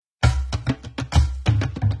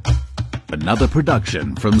Another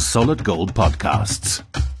production from Solid Gold Podcasts.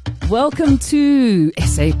 Welcome to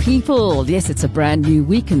SA People. Yes, it's a brand new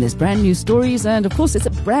week and there's brand new stories. And of course, it's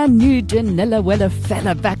a brand new Janella Weller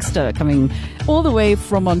Fella Baxter coming all the way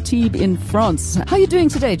from Antibes in France. How are you doing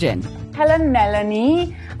today, Jen? Hello,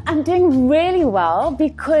 Melanie. I'm doing really well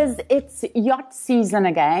because it's yacht season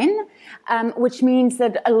again, which means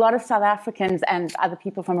that a lot of South Africans and other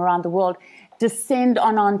people from around the world descend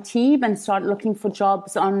on Antibes and start looking for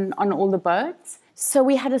jobs on all the boats. So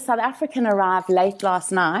we had a South African arrive late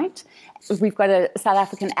last night. We've got a South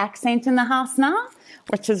African accent in the house now,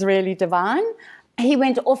 which is really divine. He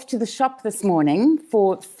went off to the shop this morning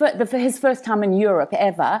for his first time in Europe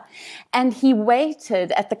ever, and he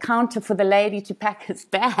waited at the counter for the lady to pack his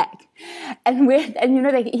bag. And you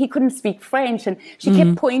know, he couldn't speak French, and she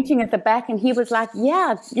kept pointing at the back, and he was like,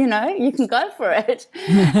 "Yeah, you know, you can go for it."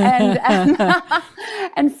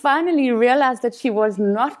 And finally realized that she was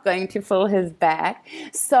not going to fill his bag.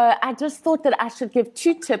 So I just thought that I should give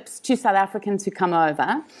 2 tips to South Africans who come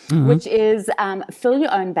over, which is fill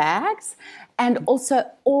your own bags. And also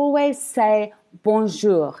always say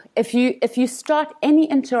bonjour. If you start any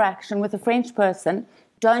interaction with a French person,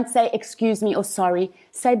 don't say excuse me or sorry.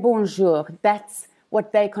 Say bonjour. That's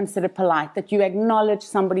what they consider polite, that you acknowledge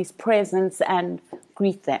somebody's presence and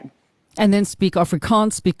greet them. And then speak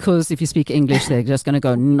Afrikaans, because if you speak English, they're just going to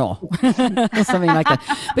go, no, or something like that.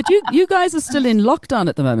 But you guys are still in lockdown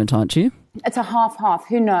at the moment, aren't you? It's a half-half.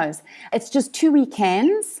 Who knows? It's just 2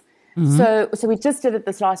 weekends. So we just did it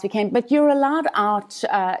this last weekend, but you're allowed out,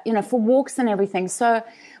 for walks and everything. So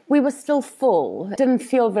we were still full. Didn't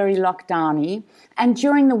feel very lockdowny. And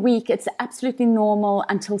during the week, it's absolutely normal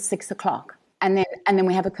until 6 o'clock. And then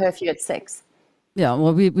we have a curfew at 6. Yeah,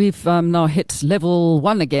 well, we've now hit level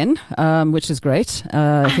 1 again, which is great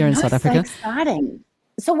here in South Africa. So exciting.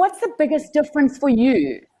 So what's the biggest difference for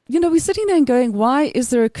you? You know, we're sitting there and going, why is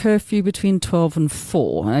there a curfew between 12 and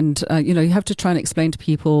 4? And, you have to try and explain to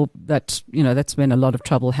people that, that's when a lot of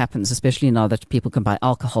trouble happens, especially now that people can buy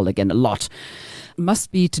alcohol again a lot.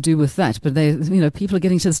 Must be to do with that. But people are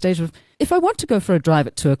getting to the stage of, if I want to go for a drive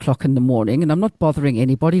at 2 o'clock in the morning and I'm not bothering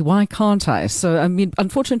anybody, why can't I? So, I mean,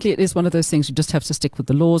 unfortunately, it is one of those things you just have to stick with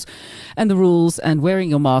the laws and the rules and wearing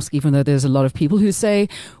your mask, even though there's a lot of people who say,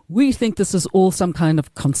 we think this is all some kind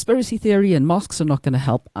of conspiracy theory and masks are not going to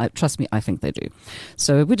help. Trust me, I think they do.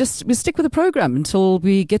 So we stick with the program until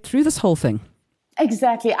we get through this whole thing.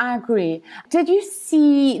 Exactly, I agree. Did you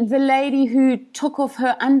see the lady who took off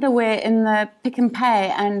her underwear in the Pick n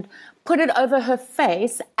Pay and put it over her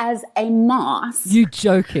face as a mask? You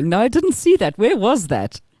joking? No, I didn't see that. Where was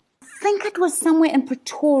that? I think it was somewhere in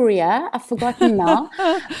Pretoria. I've forgotten now.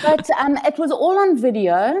 But it was all on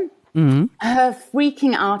video. Her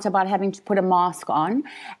freaking out about having to put a mask on.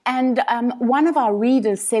 And one of our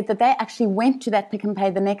readers said that they actually went to that Pick n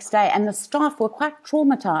Pay the next day and the staff were quite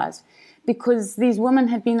traumatized because these women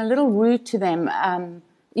had been a little rude to them,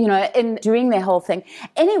 in doing their whole thing.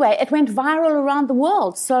 Anyway, it went viral around the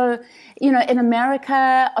world. So, in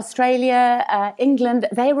America, Australia, England,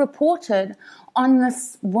 they reported on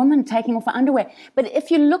this woman taking off her underwear. But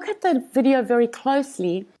if you look at the video very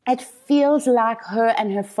closely, it feels like her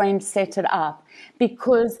and her friend set it up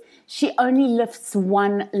because she only lifts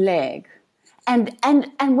one leg. And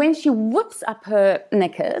when she whips up her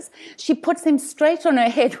knickers, she puts them straight on her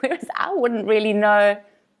head, whereas I wouldn't really know.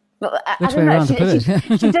 I don't know. She did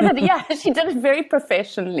it. Yeah, she did it very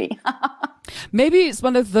professionally. Maybe it's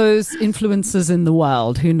one of those influencers in the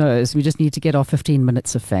wild. Who knows? We just need to get our 15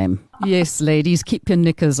 minutes of fame. Yes, ladies, keep your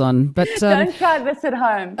knickers on. But don't try this at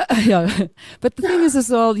home. Yeah. But the thing is as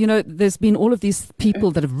well, there's been all of these people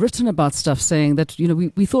that have written about stuff saying that,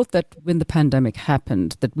 we thought that when the pandemic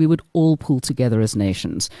happened, that we would all pull together as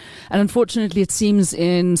nations. And unfortunately, it seems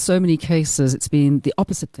in so many cases, it's been the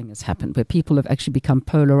opposite thing has happened, where people have actually become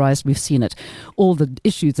polarized. We've seen it. All the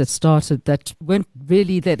issues that started that weren't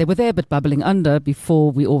really there. They were there, but bubbling under before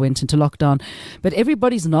we all went into lockdown. But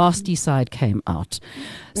everybody's nasty side came out.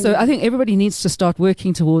 So I think everybody needs to start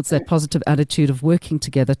working towards that positive attitude of working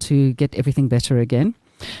together to get everything better again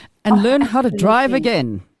and learn how to drive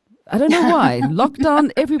again. I don't know why.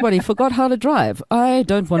 Lockdown, everybody forgot how to drive. I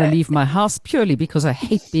don't want to leave my house purely because I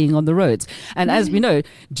hate being on the roads. And as we know,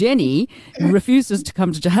 Jenny refuses to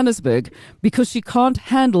come to Johannesburg because she can't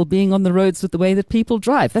handle being on the roads with the way that people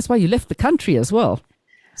drive. That's why you left the country as well.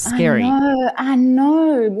 Scary. I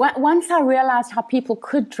know. Once I realized how people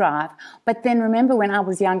could drive, but then remember when I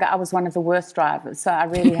was younger, I was one of the worst drivers. So I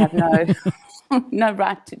really have no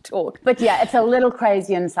right to talk. But yeah, it's a little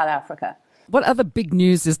crazy in South Africa. What other big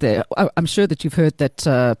news is there? I'm sure that you've heard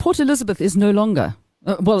that Port Elizabeth is no longer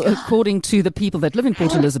Well, according to the people that live in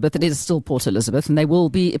Port Elizabeth, it is still Port Elizabeth, and they will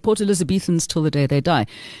be Port Elizabethans till the day they die.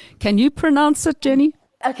 Can you pronounce it, Jenny?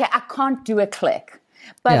 Okay, I can't do a click.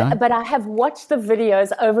 But I have watched the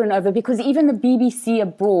videos over and over because even the BBC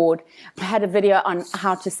abroad had a video on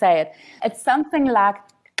how to say it. It's something like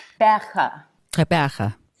Berger.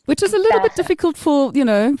 Berger. Which is a little bit difficult for,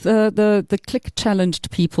 the click-challenged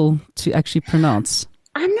people to actually pronounce.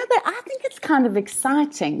 I know, but I think it's kind of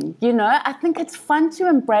exciting, I think it's fun to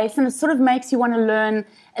embrace, and it sort of makes you want to learn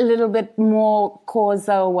a little bit more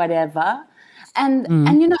Xhosa or whatever. And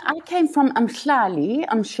I came from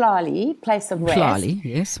Umhlali, place of rest. Umhlali,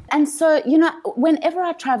 yes. And so, whenever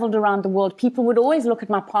I traveled around the world, people would always look at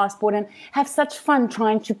my passport and have such fun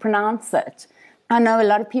trying to pronounce it. I know a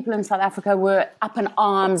lot of people in South Africa were up in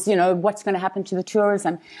arms, what's going to happen to the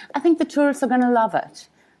tourism. I think the tourists are going to love it.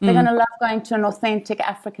 They're going to love going to an authentic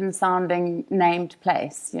African-sounding named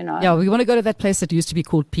place, Yeah, we want to go to that place that used to be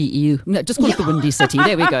called PE. No, just call it the Windy City.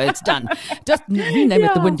 There we go. It's done. Just rename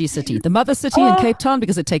it the Windy City. The mother city in Cape Town,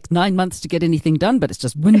 because it takes 9 months to get anything done, but it's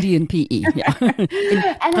just windy in PE. Yeah.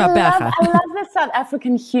 And I love the South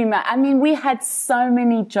African humor. I mean, we had so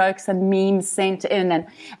many jokes and memes sent in.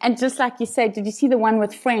 And just like you said, did you see the one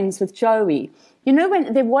with Friends with Joey?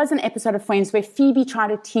 When there was an episode of Friends where Phoebe tried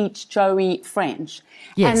to teach Joey French.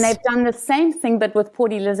 Yes. And they've done the same thing, but with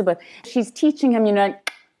Port Elizabeth. She's teaching him,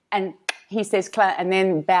 and he says, and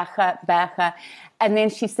then Berger. And then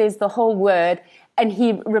she says the whole word, and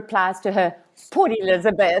he replies to her, Port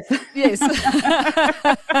Elizabeth. Yes.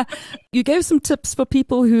 You gave some tips for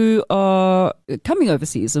people who are coming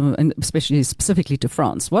overseas, and especially specifically to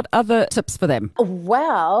France. What other tips for them?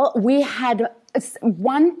 Well, we had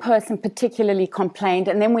one person particularly complained,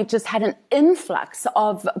 and then we just had an influx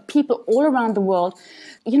of people all around the world.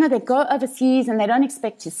 They go overseas and they don't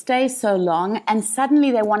expect to stay so long, and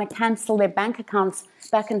suddenly they want to cancel their bank accounts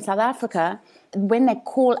back in South Africa. When they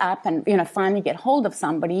call up and, finally get hold of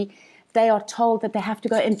somebody, they are told that they have to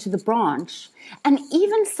go into the branch. And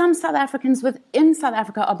even some South Africans within South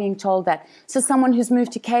Africa are being told that. So someone who's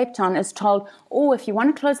moved to Cape Town is told, if you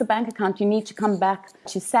want to close a bank account, you need to come back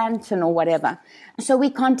to Sandton or whatever. So we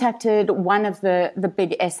contacted one of the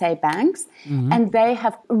big SA banks, and they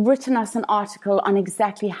have written us an article on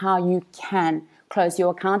exactly how you can close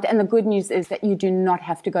your account. And the good news is that you do not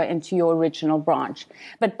have to go into your original branch.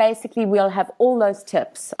 But basically, we'll have all those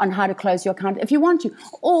tips on how to close your account if you want to,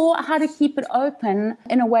 or how to keep it open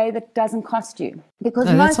in a way that doesn't cost you.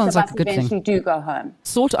 Because most of us eventually do go home.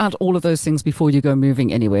 Sort out all of those things before you go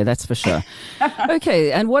moving anywhere, that's for sure.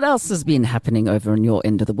 Okay, and what else has been happening over in your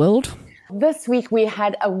end of the world? This week we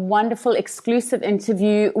had a wonderful exclusive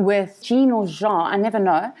interview with Jean or Jean, I never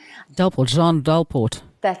know. Jean Delport.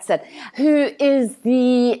 That's it. Who is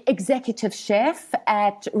the executive chef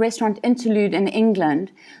at Restaurant Interlude in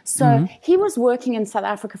England. So he was working in South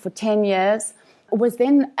Africa for 10 years, was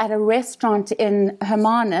then at a restaurant in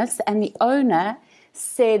Hermanus, and the owner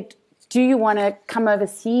said, do you want to come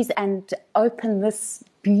overseas and open this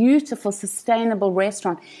beautiful, sustainable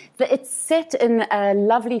restaurant? It's set in a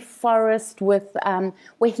lovely forest with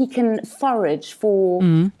where he can forage for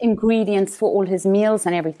ingredients for all his meals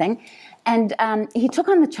and everything. And he took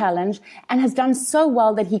on the challenge and has done so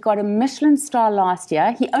well that he got a Michelin star last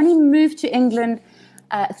year. He only moved to England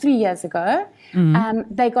 3 years ago.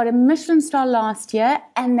 They got a Michelin star last year,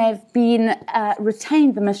 and they've been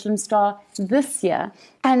retained the Michelin star this year.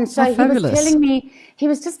 And so he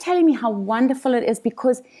was just telling me how wonderful it is,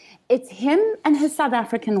 because it's him and his South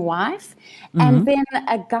African wife, and then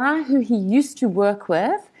a guy who he used to work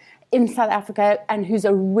with in South Africa and who's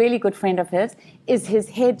a really good friend of his, is his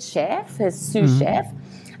head chef, his sous chef.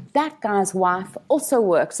 That guy's wife also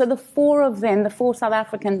works. So the four of them, the four South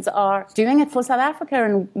Africans, are doing it for South Africa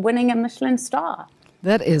and winning a Michelin star.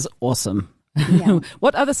 That is awesome. Yeah.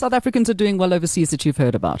 What other South Africans are doing well overseas that you've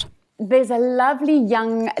heard about? There's a lovely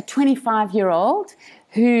young 25-year-old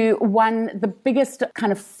who won the biggest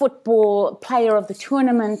kind of football player of the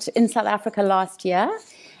tournament in South Africa last year.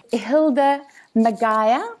 Hilda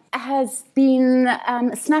Magaya has been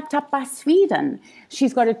snapped up by Sweden.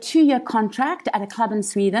 She's got a 2-year contract at a club in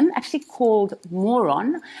Sweden, actually called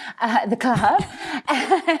Moron, the club.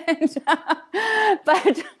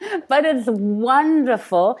 But it's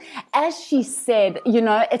wonderful. As she said,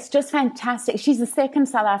 it's just fantastic. She's the second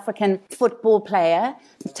South African football player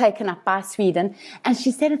taken up by Sweden. And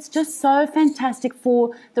she said it's just so fantastic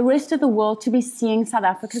for the rest of the world to be seeing South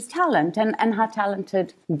Africa's talent and how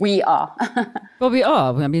talented we are. Well, we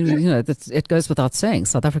are. I mean, it goes without saying.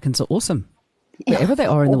 South Africans are awesome. wherever they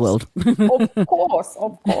are in the world. Of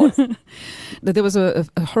course. There was a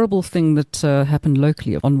horrible thing that happened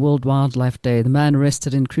locally on World Wildlife Day. The man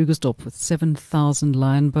arrested in Krugersdorp with 7,000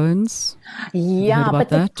 lion bones. Yeah, but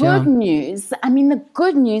the good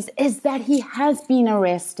news is that he has been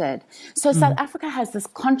arrested. So South Africa has this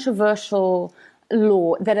controversial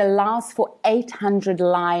law that allows for 800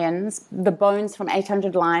 lions, the bones from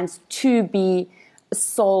 800 lions, to be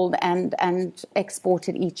sold and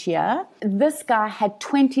exported each year. This guy had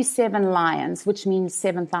 27 lions, which means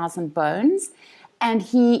 7,000 bones. And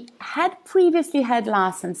he had previously had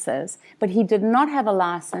licenses, but he did not have a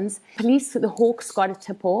license. Police, the Hawks, got a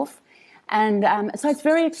tip-off. And so it's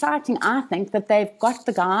very exciting, I think, that they've got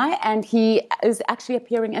the guy, and he is actually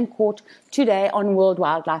appearing in court today on World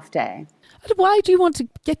Wildlife Day. Why do you want to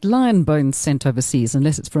get lion bones sent overseas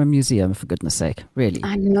unless it's for a museum, for goodness sake, really?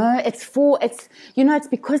 I know, it's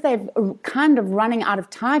because they're kind of running out of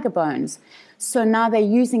tiger bones. So now they're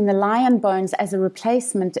using the lion bones as a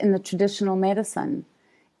replacement in the traditional medicine.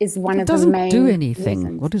 Is one of the main. It doesn't do anything.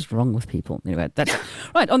 reasons. What is wrong with people? Anyway, that's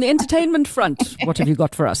right. On the entertainment front, what have you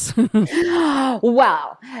got for us?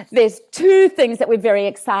 Well, there's two things that we're very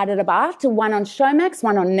excited about. One on Showmax,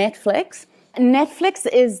 one on Netflix. Netflix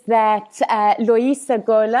is that Loyiso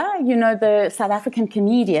Gola, the South African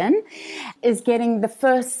comedian, is getting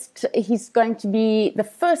he's going to be the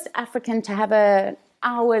first African to have an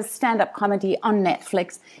hour's stand-up comedy on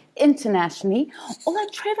Netflix internationally. Although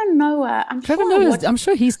Trevor Noah, I'm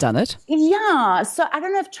sure he's done it. Yeah, so I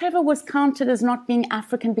don't know if Trevor was counted as not being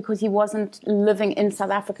African because he wasn't living in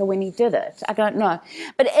South Africa when he did it. I don't know.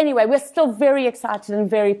 But anyway, we're still very excited and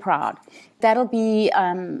very proud. That'll be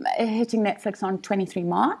hitting Netflix on 23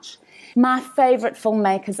 March. My favorite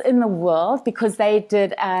filmmakers in the world, because they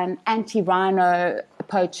did an anti-rhino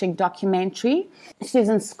poaching documentary,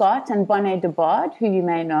 Susan Scott and Bonnet de Bod, who you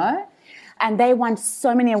may know. And they won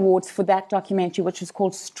so many awards for that documentary, which was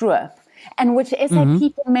called Stroop, and which SA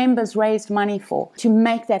People members raised money for to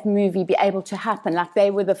make that movie be able to happen. Like they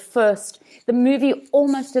were the first. The movie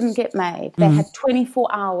almost didn't get made. They had 24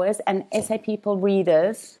 hours, and SA People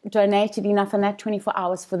readers donated enough in that 24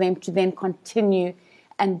 hours for them to then continue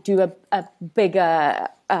and do a bigger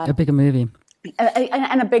movie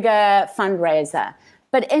and a bigger fundraiser.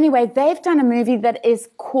 But anyway, they've done a movie that is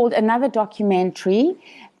called, another documentary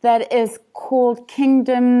that is called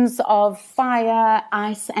Kingdoms of Fire,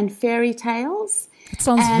 Ice and Fairy Tales. It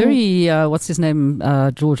sounds very, what's his name,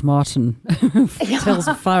 George Martin, Tales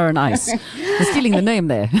of Fire and Ice. You're stealing the name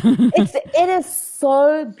there. It is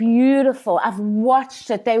so beautiful. I've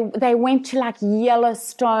watched it. They went to like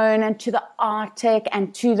Yellowstone and to the Arctic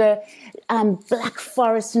and to the Black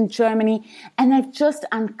Forest in Germany, and they've just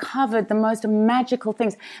uncovered the most magical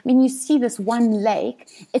things. I mean, you see this one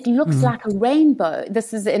lake. It looks like a rainbow.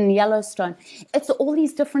 This is in Yellowstone. It's all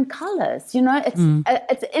these different colors.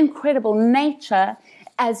 It's incredible. Nature,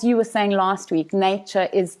 as you were saying last week, nature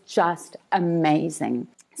is just amazing.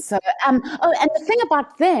 So, and the thing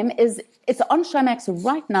about them is it's on Showmax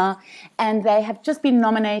right now, and they have just been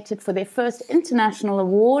nominated for their first international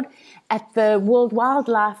award at the World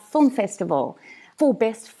Wildlife Film Festival for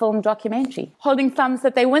Best Film Documentary. Holding thumbs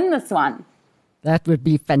that they win this one. That would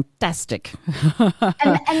be fantastic.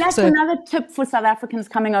 And that's another tip for South Africans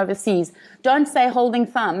coming overseas. Don't say holding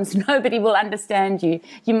thumbs. Nobody will understand you.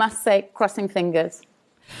 You must say crossing fingers.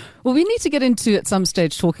 Well, we need to get into at some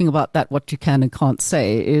stage talking about that, what you can and can't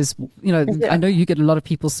say is, I know you get a lot of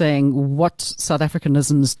people saying, what South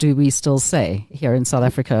Africanisms do we still say here in South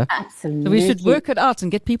Africa? Absolutely. So we should work it out and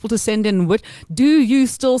get people to send in, do you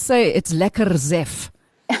still say it's lekker zef?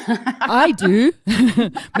 I do,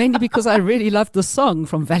 mainly because I really love the song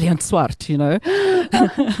from Valiant Swart,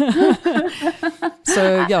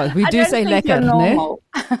 So, yeah, we do say lekker, ne?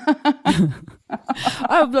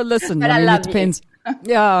 But listen, but it depends.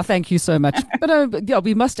 Yeah, thank you so much. But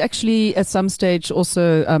we must actually at some stage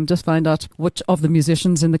also just find out which of the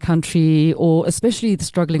musicians in the country, or especially the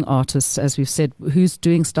struggling artists, as we've said, who's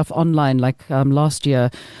doing stuff online. Like last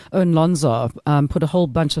year, Owen Lonza put a whole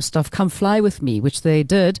bunch of stuff, Come Fly With Me, which they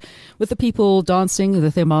did with the people dancing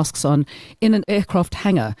with their masks on in an aircraft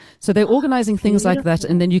hangar. So they're organizing things like that,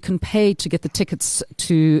 and then you can pay to get the tickets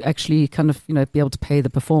to actually kind of, be able to pay the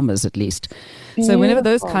performers at least. So whenever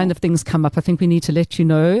those kind of things come up, I think we need to let you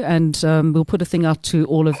know, and we'll put a thing out to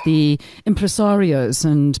all of the impresarios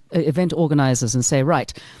and event organizers and say,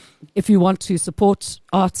 right, if you want to support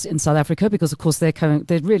arts in South Africa, because of course they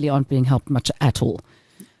really aren't being helped much at all.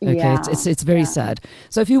 Okay, yeah, it's very sad.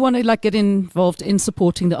 So if you want to get involved in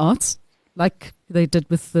supporting the arts, like they did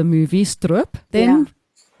with the movie Stroop, then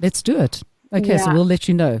let's do it. Okay, so we'll let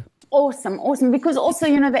you know. awesome. Because also,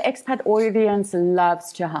 you know, the expat audience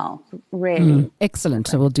loves to help, really. Excellent.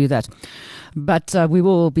 So we'll do that. But we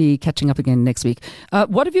will be catching up again next week.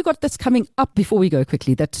 What have you got that's coming up before we go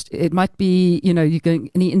quickly? That it might be, you know,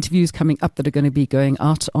 any interviews coming up that are going to be going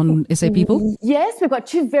out on SA People? Yes, we've got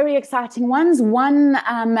two very exciting ones. One,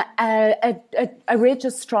 a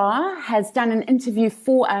registrar has done an interview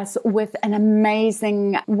for us with an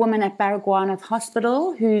amazing woman at Baragwanath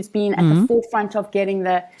Hospital who's been at the forefront of getting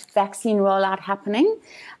the vaccine rollout happening,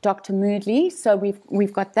 Dr. Moodley. So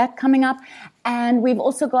we've got that coming up. And we've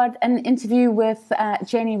also got an interview with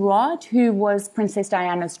Jenny Rod, who was Princess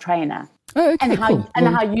Diana's trainer. Oh, okay, and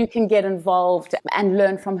how you can get involved and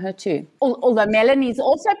learn from her too. Although Melanie's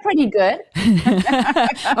also pretty good.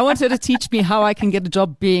 I want her to teach me how I can get a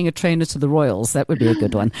job being a trainer to the Royals. That would be a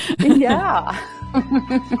good one. Yeah.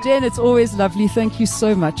 Jen, it's always lovely. Thank you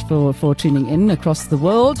so much for tuning in across the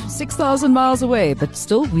world. 6,000 miles away, but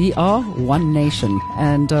still we are one nation.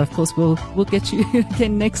 And of course, we'll get you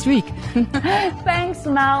again next week. Thanks,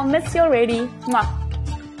 Mel. Miss you already.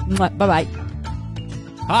 Bye bye.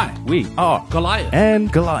 Hi, we are Goliath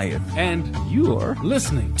and Goliath, and you're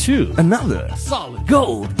listening to another Solid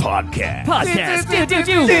Gold podcast. Podcast.